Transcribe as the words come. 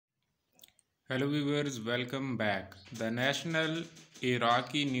Hello viewers, welcome back. The National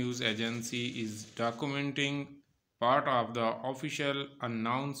Iraqi News Agency is documenting part of the official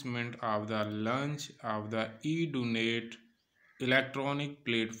announcement of the launch of the eDonate electronic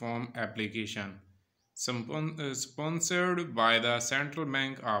platform application sponsored by the Central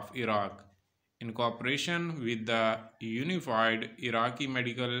Bank of Iraq in cooperation with the Unified Iraqi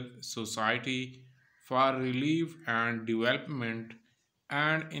Medical Society for Relief and Development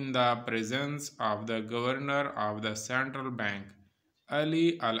and in the presence of the governor of the central bank,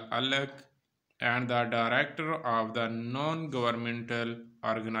 Ali Al-Alak, and the director of the non-governmental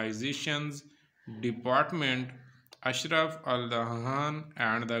organizations department, Ashraf Al-Dahan,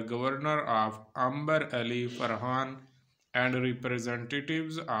 and the governor of Amber Ali Farhan, and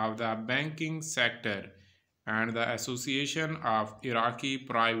representatives of the banking sector and the Association of Iraqi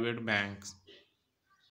Private Banks.